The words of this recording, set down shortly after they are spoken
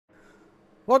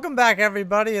Welcome back,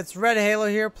 everybody. It's Red Halo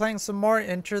here playing some more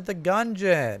Enter the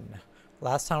Gungeon.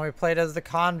 Last time we played as the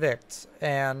convict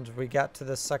and we got to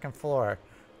the second floor.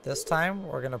 This time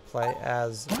we're going to play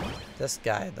as this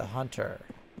guy, the hunter.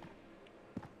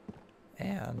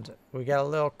 And we got a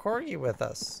little corgi with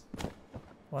us.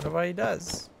 Wonder what he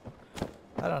does.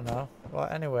 I don't know. Well,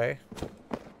 anyway.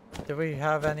 Did we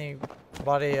have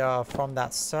anybody from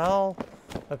that cell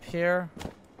up here?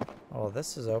 Oh,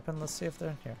 this is open. Let's see if they're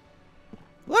in here.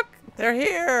 Look! They're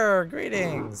here!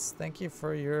 Greetings! Thank you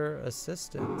for your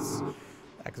assistance.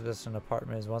 Exhibition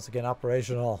apartment is once again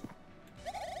operational.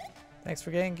 Thanks for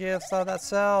getting gifts out of that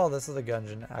cell. This is the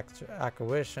Gungeon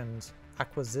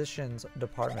acquisitions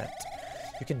department.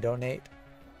 You can donate.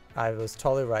 I was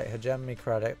totally right. Hegemony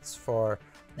credits for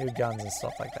new guns and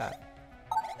stuff like that.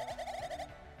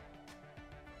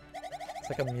 It's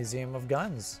like a museum of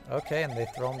guns. Okay, and they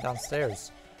throw them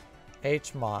downstairs.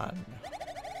 Hmon.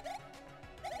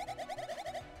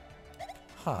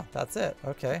 Huh, that's it.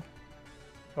 Okay.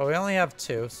 Well, we only have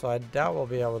two, so I doubt we'll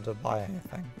be able to buy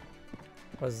anything.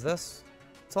 What is this?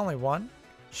 It's only one?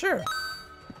 Sure.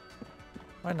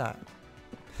 Why not?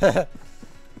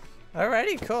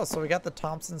 Alrighty, cool. So we got the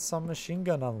Thompson submachine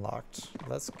gun unlocked.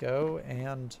 Let's go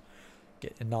and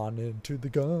get on into the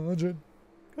Gungeon.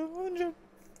 Gungeon.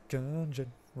 Gungeon.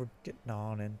 We're getting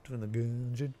on into the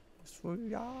Gungeon. Yes,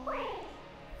 we are.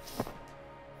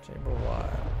 Chamber 1.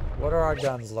 What do our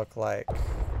guns look like?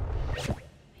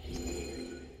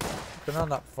 Open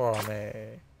on up for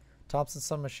me. Thompson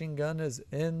submachine gun is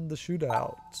in the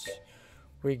shootout.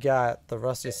 We got the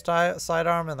rusty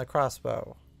sidearm and the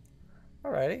crossbow.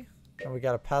 Alrighty. And we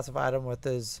got a passive item with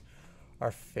our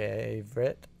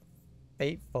favorite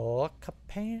faithful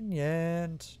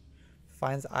companion.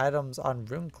 Finds items on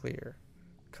room clear.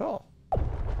 Cool.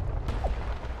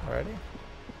 Alrighty.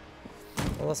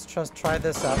 Well, let's just try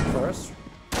this out first.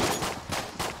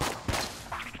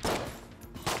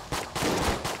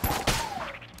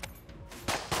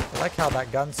 I like how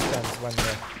that gun spins when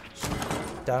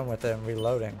you're done with it and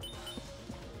reloading.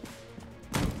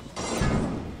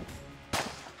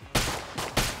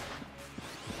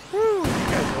 Woo! You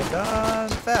guys were done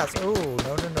fast. Ooh,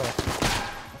 no, no, no.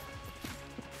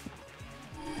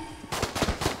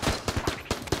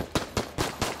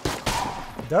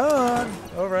 Done!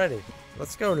 Alrighty.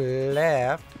 Let's go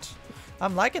left.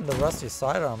 I'm liking the rusty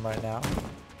sidearm right now.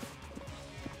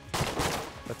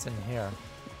 What's in here?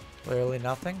 Clearly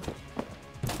nothing.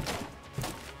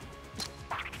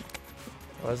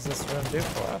 What does this room do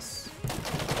for us?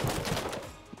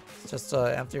 It's just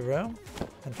an empty room?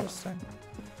 Interesting.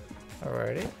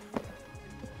 Alrighty.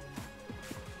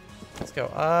 Let's go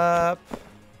up.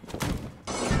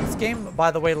 This game,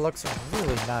 by the way, looks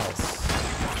really nice.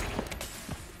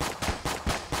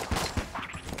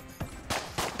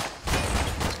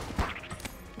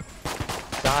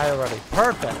 Die already.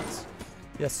 Perfect.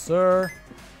 Yes, sir.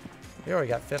 Here we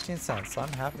got 15 cents.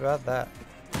 I'm happy about that.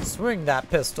 Swing that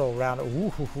pistol around.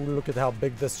 Ooh, look at how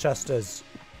big this chest is.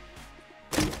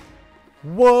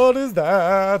 What is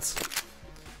that?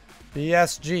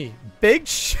 BSG. Big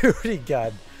shooting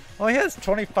gun. Only has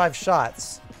 25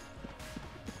 shots.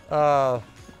 We're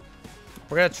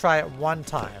gonna try it one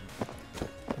time.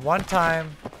 One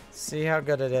time. See how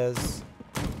good it is.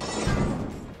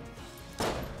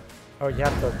 Oh, you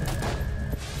have to...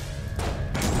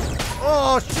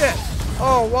 Oh, shit!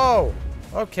 Oh, whoa!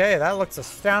 Okay, that looks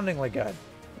astoundingly good.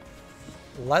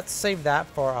 Let's save that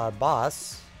for our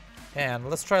boss. And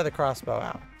let's try the crossbow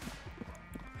out.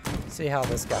 See how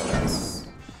this guy does.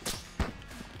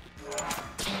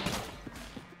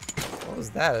 What was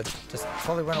that? It just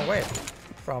totally went away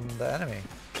from the enemy.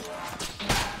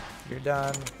 You're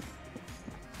done.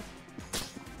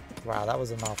 Wow, that was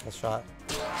an awful shot.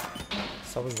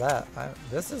 So was that.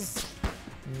 This is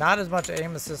not as much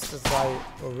aim assist as I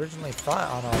originally thought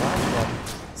on our last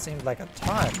one. Seemed like a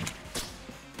ton.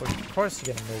 But of course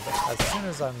you're gonna move it as soon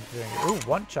as I'm doing it. Ooh,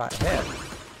 one shot hit.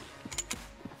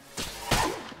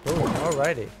 Ooh,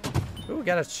 alrighty. Ooh, we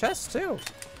got a chest too.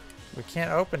 We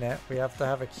can't open it. We have to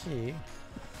have a key.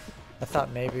 I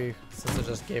thought maybe since it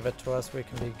just gave it to us we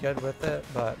can be good with it,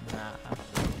 but nah.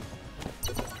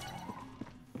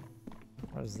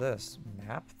 What is this?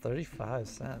 Map? 35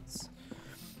 cents.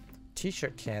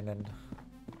 T-shirt cannon.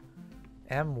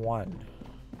 M1.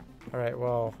 Alright,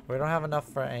 well, we don't have enough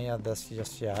for any of this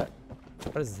just yet.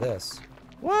 What is this?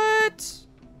 What?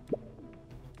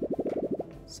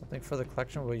 Something for the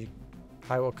collection?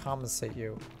 I will compensate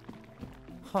you.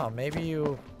 Huh, maybe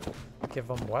you give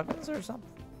them weapons or something?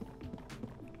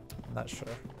 I'm not sure.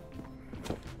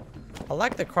 I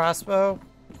like the crossbow.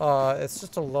 It's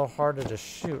just a little harder to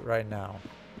shoot right now.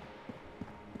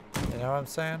 You know what I'm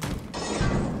saying?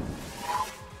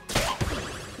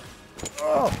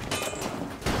 Oh!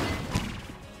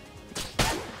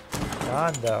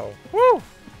 Gone though. Woo!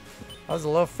 I was a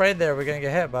little afraid there we were gonna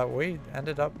get hit, but we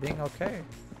ended up being okay.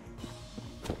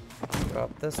 Go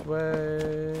up this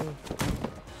way.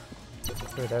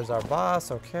 Ooh, there's our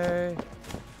boss, okay.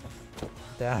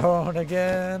 Down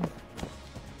again.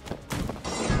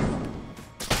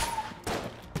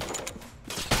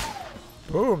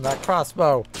 Boom, that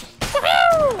crossbow.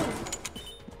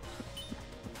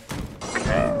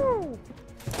 Woohoo!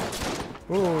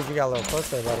 Ooh, you got a little close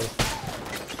there, buddy.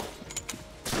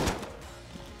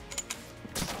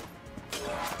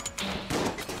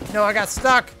 No, I got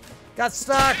stuck. Got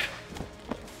stuck.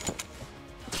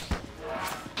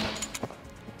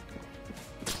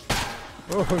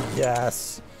 Oh,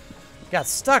 yes. Got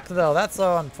stuck, though. That's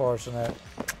so unfortunate.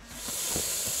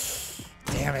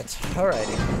 Damn it.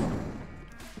 Alrighty.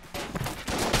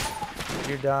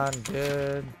 You're done.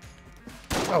 Good.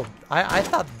 Oh, I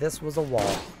thought this was a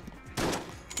wall.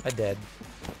 I did.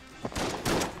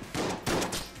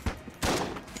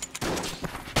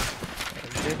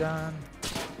 You're done.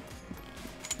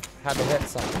 Had to hit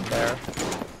something there.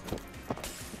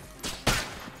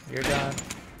 You're done.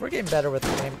 We're getting better with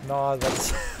the game. No,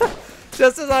 that's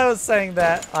just as I was saying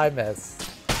that, I missed.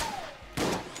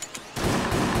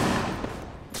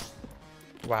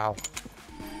 Wow.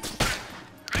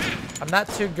 I'm not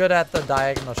too good at the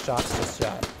diagonal shots just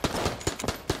yet.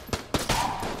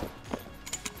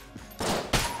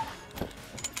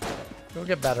 We'll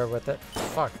get better with it.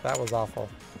 Fuck, that was awful.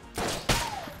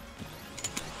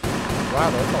 Wow,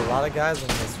 there's a lot of guys in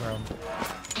this room.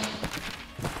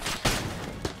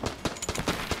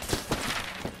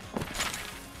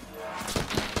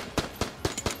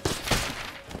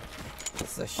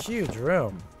 It's a huge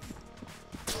room.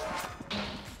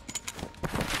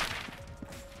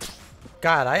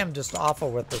 God, I am just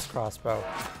awful with this crossbow.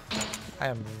 I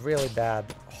am really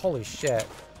bad. Holy shit.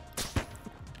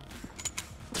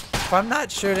 If I'm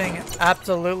not shooting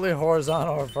absolutely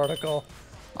horizontal or vertical,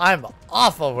 I'm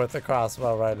awful with the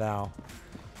crossbow right now.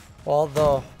 Well,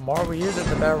 the more we use it,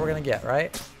 the better we're gonna get,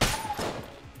 right?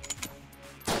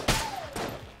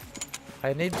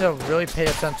 I need to really pay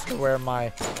attention to where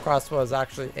my crossbow is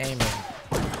actually aiming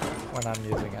when I'm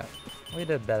using it. We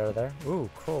did better there. Ooh,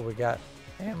 cool. We got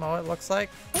ammo, it looks like.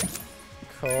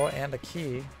 Cool, and a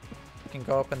key. We can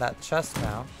go up in that chest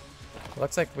now. It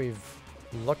looks like we've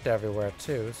looked everywhere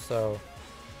too, so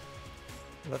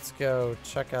let's go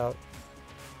check out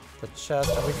the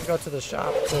chest. And we can go to the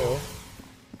shop too.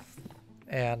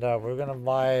 And we're gonna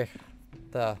buy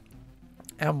the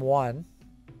M1.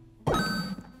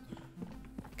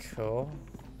 Cool.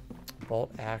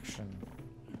 Bolt action.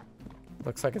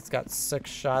 Looks like it's got 6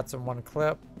 shots in one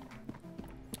clip.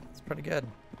 It's pretty good.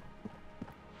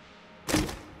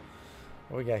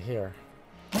 What we got here?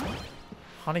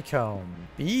 Honeycomb.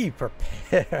 Be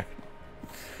prepared.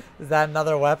 Is that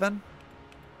another weapon?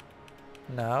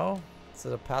 No. Is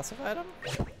it a passive item?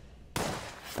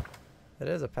 It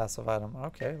is a passive item.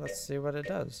 Okay, let's see what it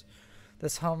does.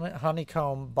 This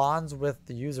honeycomb bonds with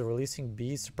the user, releasing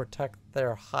bees to protect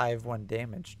their hive when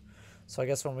damaged. So I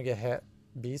guess when we get hit,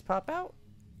 bees pop out?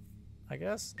 I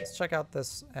guess. Let's check out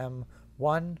this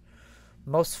M1.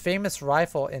 Most famous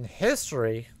rifle in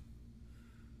history.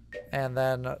 And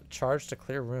then charge to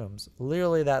clear rooms.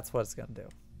 Literally, that's what it's going to do.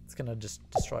 It's going to just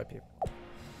destroy people.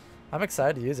 I'm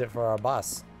excited to use it for our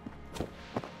boss.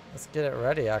 Let's get it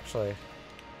ready, actually.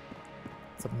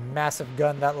 It's a massive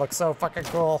gun that looks so fucking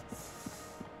cool.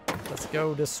 Let's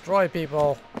go destroy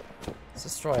people. Let's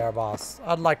destroy our boss.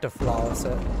 I'd like to flawless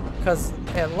it. Because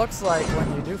it looks like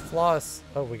when you do flawless...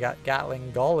 Oh, we got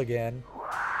Gatling Gull again.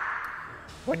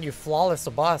 When you flawless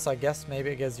a boss, I guess maybe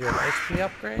it gives you an HP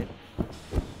upgrade?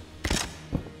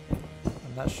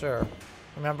 I'm not sure.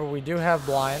 Remember, we do have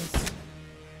blinds.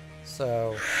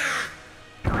 So...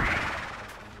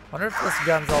 wonder if this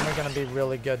gun's only going to be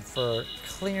really good for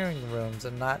clearing rooms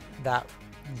and not that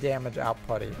damage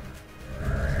outputty.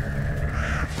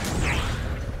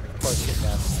 Of course you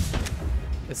missed.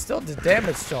 It still did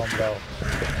damage to him though.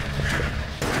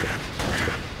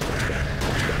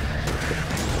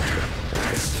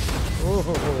 Ooh,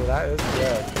 that is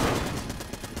good.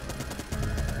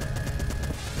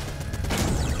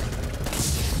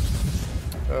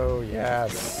 Oh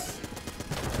yes.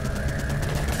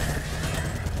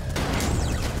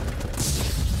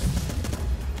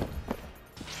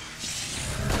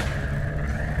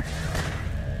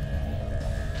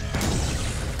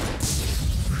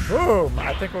 Boom!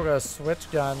 I think we're gonna switch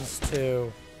guns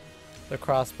to the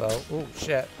crossbow. Ooh,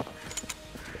 shit.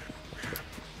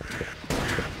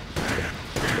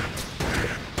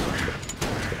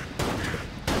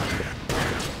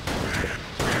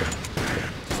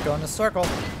 go in a circle.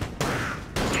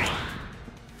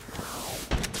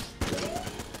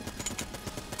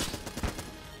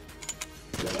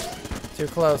 Too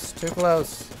close, too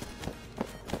close.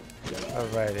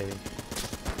 Alrighty.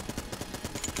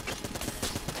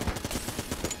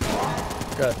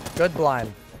 Good, good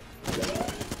blind.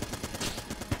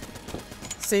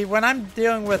 See, when I'm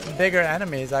dealing with bigger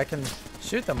enemies, I can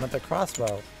shoot them with the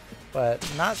crossbow, but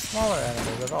not smaller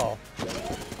enemies at all.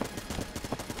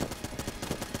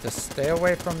 Just stay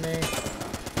away from me.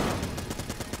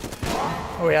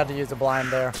 Oh, we had to use a blind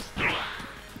there.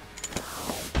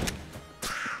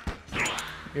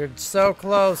 You're so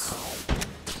close.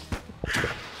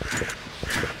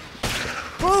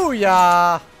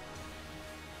 Booyah!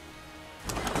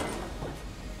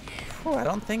 Whew, I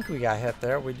don't think we got hit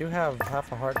there. We do have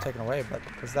half a heart taken away, but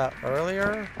was that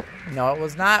earlier? No, it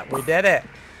was not. We did it.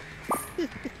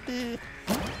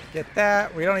 Get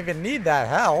that. We don't even need that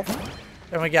health.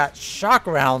 And we got shock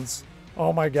rounds.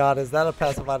 Oh my god, is that a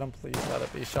passive item? Please let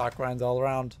it be shock rounds all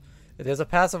around. It is a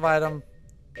passive item.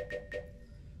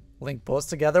 Link bullets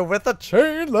together with a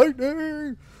chain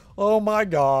lightning. Oh my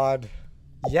god.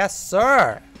 Yes,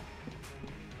 sir.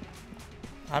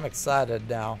 I'm excited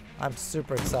now. I'm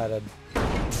super excited.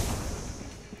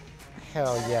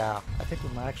 Hell yeah. I think we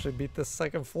might actually beat this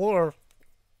second floor.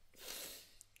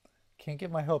 Can't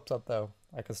get my hopes up though.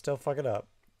 I can still fuck it up.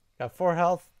 Got 4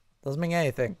 health. Doesn't mean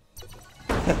anything.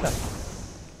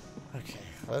 Okay,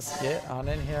 let's get on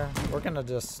in here. We're gonna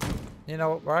just, you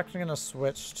know, we're actually gonna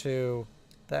switch to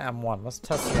the M1. Let's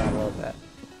test it out a little bit.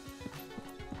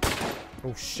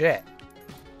 Oh shit.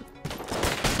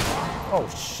 Oh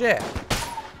shit.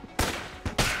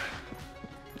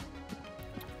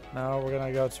 Now we're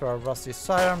gonna go to our rusty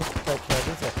sidearms to take care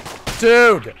of these.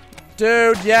 Dude!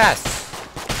 Dude, yes!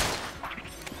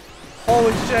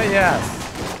 Holy shit, yes!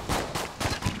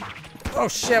 Oh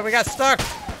shit, we got stuck!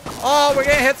 Oh, we're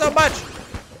getting hit so much!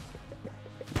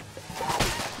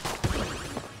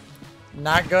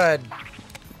 Not good.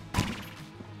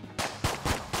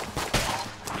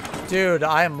 Dude,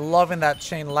 I am loving that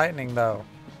chain lightning though.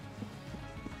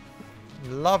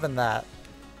 Loving that.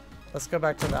 Let's go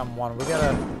back to the M1. We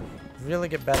gotta really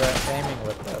get better at aiming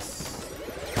with this.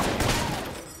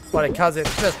 But because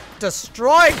it's just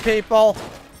destroying people!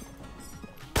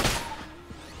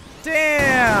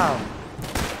 Damn!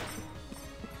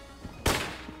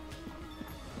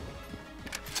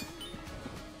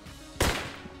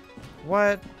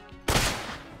 What?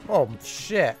 Oh,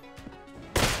 shit.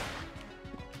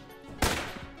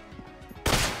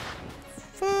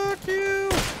 Fuck you!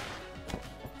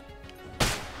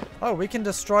 Oh, we can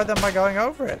destroy them by going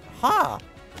over it. Huh.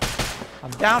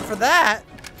 I'm down for that.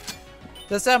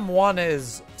 This M1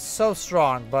 is so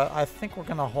strong, but I think we're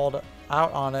going to hold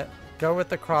out on it. Go with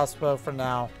the crossbow for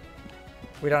now.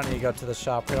 We don't need to go to the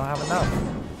shop. We don't have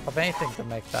enough of anything to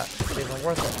make that even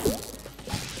worth it.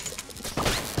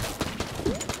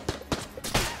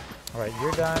 Alright,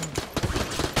 you're done.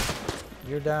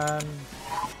 You're done.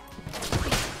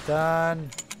 Done.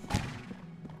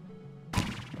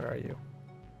 Where are you?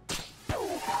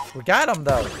 We got him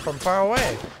though, from far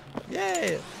away.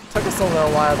 Yay! It took us a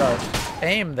little while to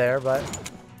aim there, but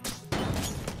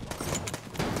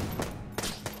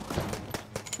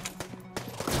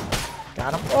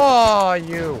got him. Oh,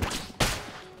 you!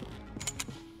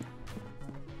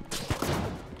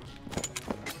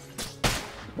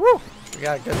 Woo! We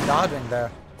got good dodging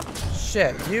there.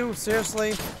 Shit, you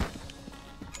seriously?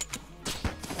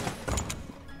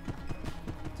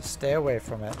 Stay away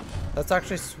from it. Let's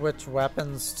actually switch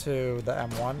weapons to the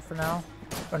M1 for now.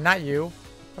 Or not you.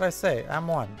 What did I say?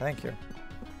 M1. Thank you.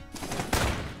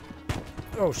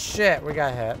 Oh shit, we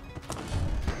got hit.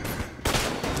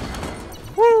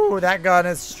 Woo! That gun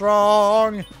is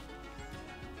strong!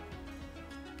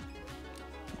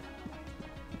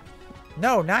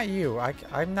 No, not you.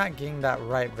 I'm not getting that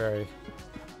right very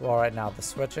well right now. The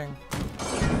switching.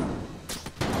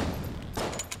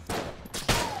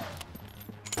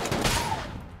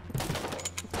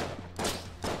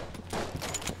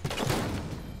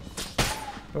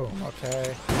 Boom,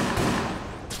 okay.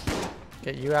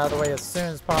 Get you out of the way as soon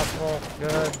as possible.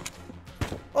 Good.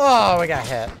 Oh, we got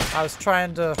hit. I was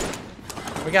trying to...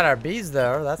 We got our bees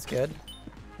there. That's good.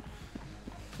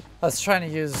 I was trying to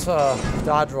use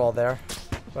dodge roll there,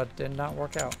 but did not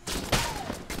work out.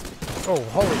 Oh,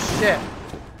 holy shit.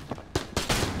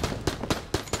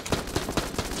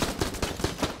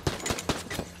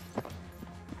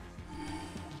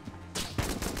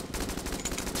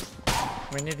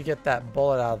 We need to get that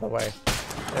bullet out of the way.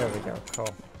 There we go.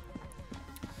 Cool.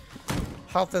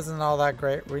 Health isn't all that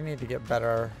great. We need to get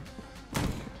better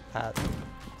at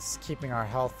It's keeping our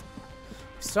health.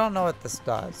 We still don't know what this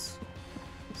does.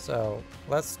 So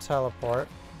let's teleport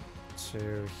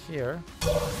to here.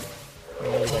 We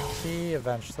need a key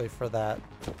eventually for that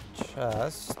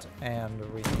chest, and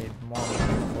we need more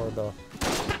money for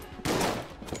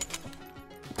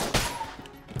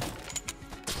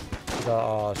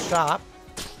the shop.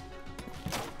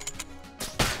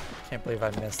 Can't believe I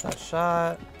missed that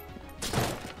shot.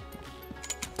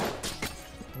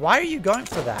 Why are you going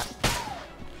for that?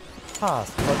 Huh,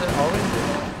 was it always do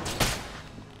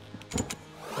that?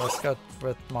 Let's go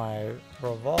with my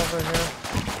revolver here.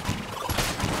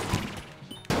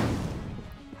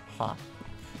 Huh.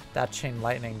 That chain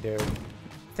lightning, dude. I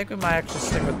think we might actually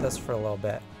stick with this for a little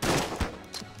bit.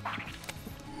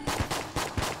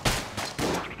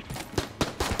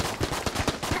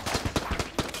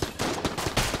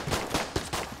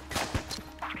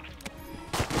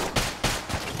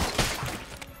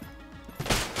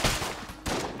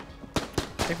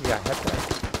 I think we got hit there.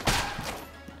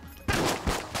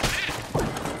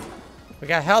 We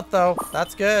got health though.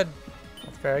 That's good.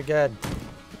 That's very good.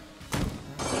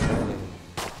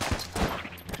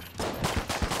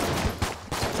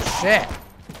 Shit.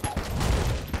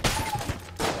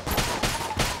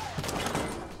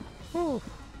 Whew.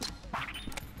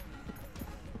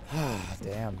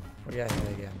 Damn. We got hit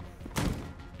again.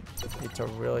 Need to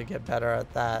really get better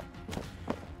at that.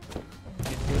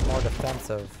 Need to be more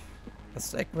defensive. Let's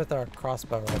stick with our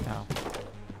crossbow right now.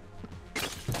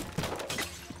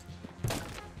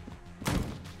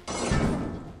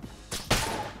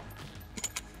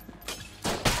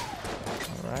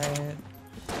 Alright.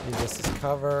 Use this as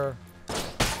cover.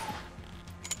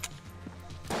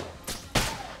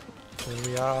 Here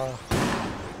we are.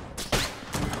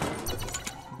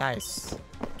 Nice.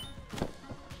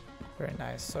 Very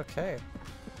nice. Okay.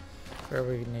 Where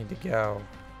we need to go?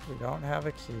 We don't have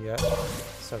a key yet,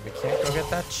 so we can't go get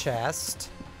that chest.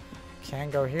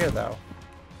 Can go here though,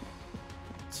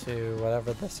 to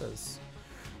whatever this is.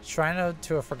 Shrine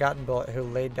to a forgotten bullet who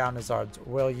laid down his arms.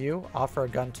 Will you offer a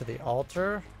gun to the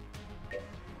altar?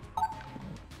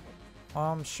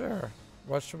 Sure.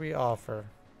 What should we offer?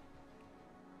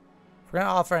 If we're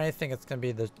gonna offer anything, it's gonna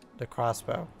be the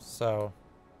crossbow. So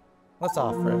let's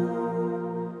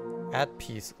offer it. At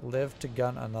peace, live to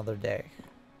gun another day.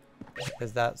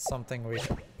 Is that something we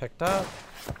picked up?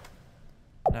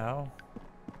 No.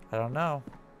 I don't know.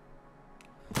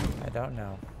 I don't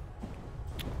know.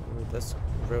 Ooh, this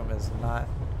room is not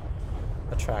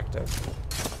attractive.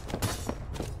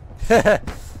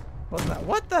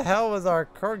 What the hell was our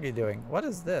corgi doing? What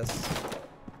is this?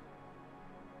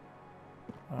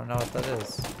 I don't know what that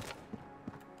is.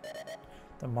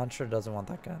 The muncher doesn't want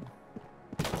that gun.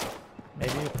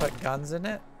 Maybe you put guns in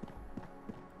it?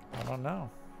 I don't know.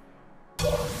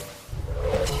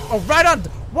 Oh, right on!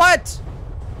 What?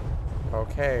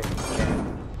 Okay.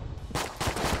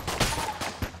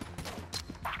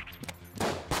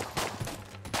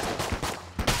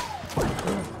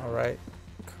 Alright.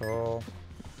 Cool.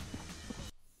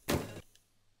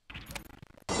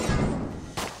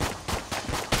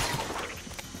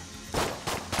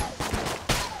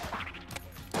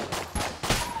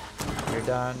 You're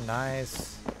done.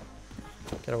 Nice.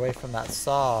 Get away from that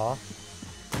saw.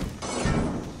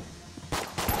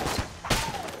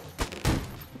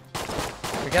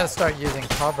 We gotta start using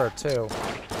cover too.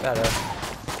 Better.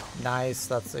 Nice.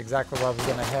 That's exactly what we're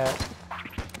gonna hit.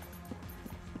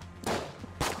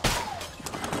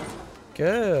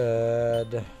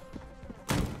 Good.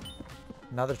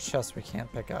 Another chest we can't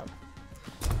pick up.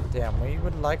 Damn, we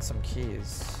would like some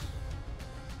keys.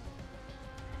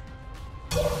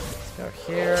 Let's go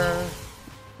here.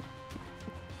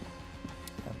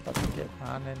 And let's get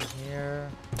on in here.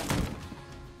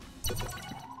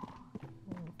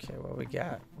 Okay, what we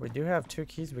got? We do have 2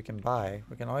 keys we can buy.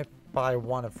 We can only buy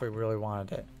 1 if we really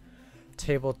wanted it.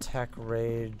 Table Tech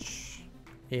Rage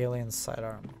Alien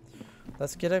Sidearm.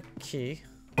 Let's get a key.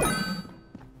 And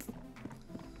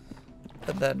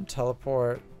then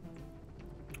teleport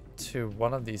to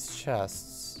one of these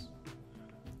chests.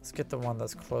 Let's get the one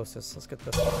that's closest. Let's get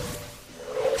this one.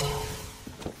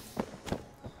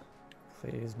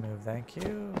 Please move, thank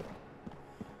you.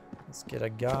 Let's get a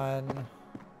gun.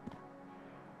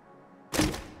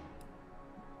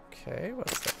 Okay,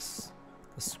 what's this?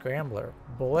 The scrambler.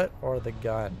 Bullet or the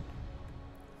gun?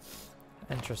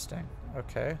 Interesting.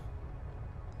 Okay.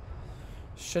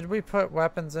 Should we put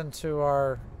weapons into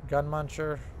our gun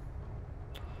muncher?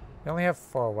 We only have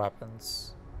 4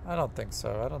 weapons. I don't think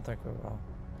so. I don't think we will.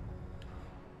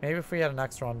 Maybe if we had an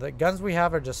extra one. The guns we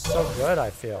have are just so good, I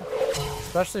feel.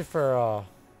 Especially for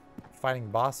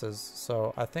fighting bosses.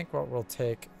 So I think what we'll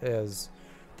take is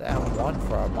the M1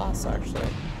 for our boss, actually.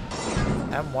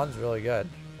 M1's really good.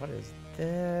 What is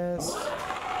this?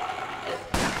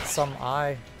 Some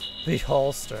eye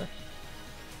beholster.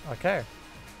 Okay.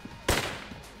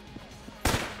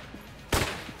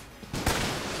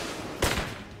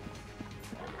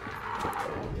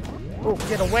 Oh,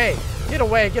 get away! Get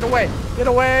away! Get away! Get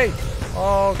away!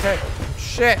 Okay.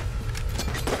 Shit.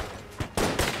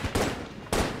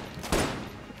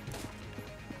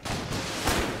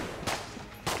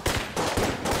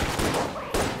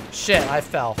 Shit, I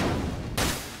fell.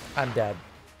 I'm dead.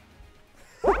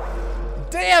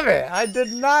 Damn it! I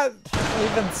did not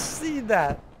even see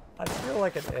that. I feel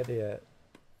like an idiot.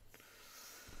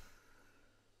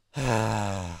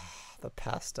 The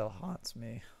past still haunts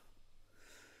me.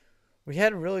 We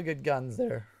had really good guns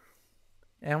there.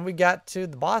 And we got to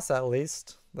the boss at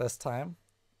least this time.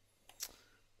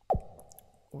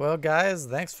 Well, guys,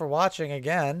 thanks for watching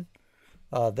again.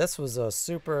 This was a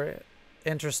super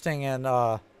interesting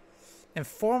and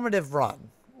informative run.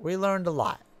 We learned a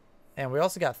lot. And we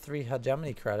also got 3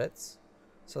 hegemony credits.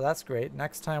 So that's great.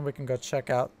 Next time we can go check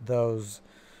out those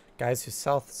guys who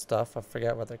sell stuff. I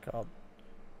forget what they're called.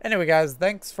 Anyway, guys,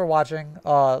 thanks for watching.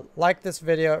 Like this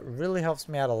video. It really helps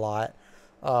me out a lot.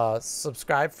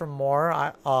 Subscribe for more.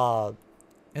 I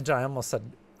almost said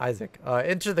Isaac.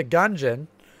 Enter the Gungeon.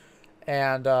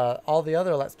 And all the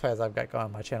other Let's Plays I've got going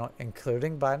on my channel,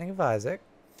 including Binding of Isaac.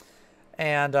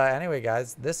 And anyway,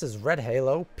 guys, this is Red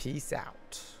Halo. Peace out.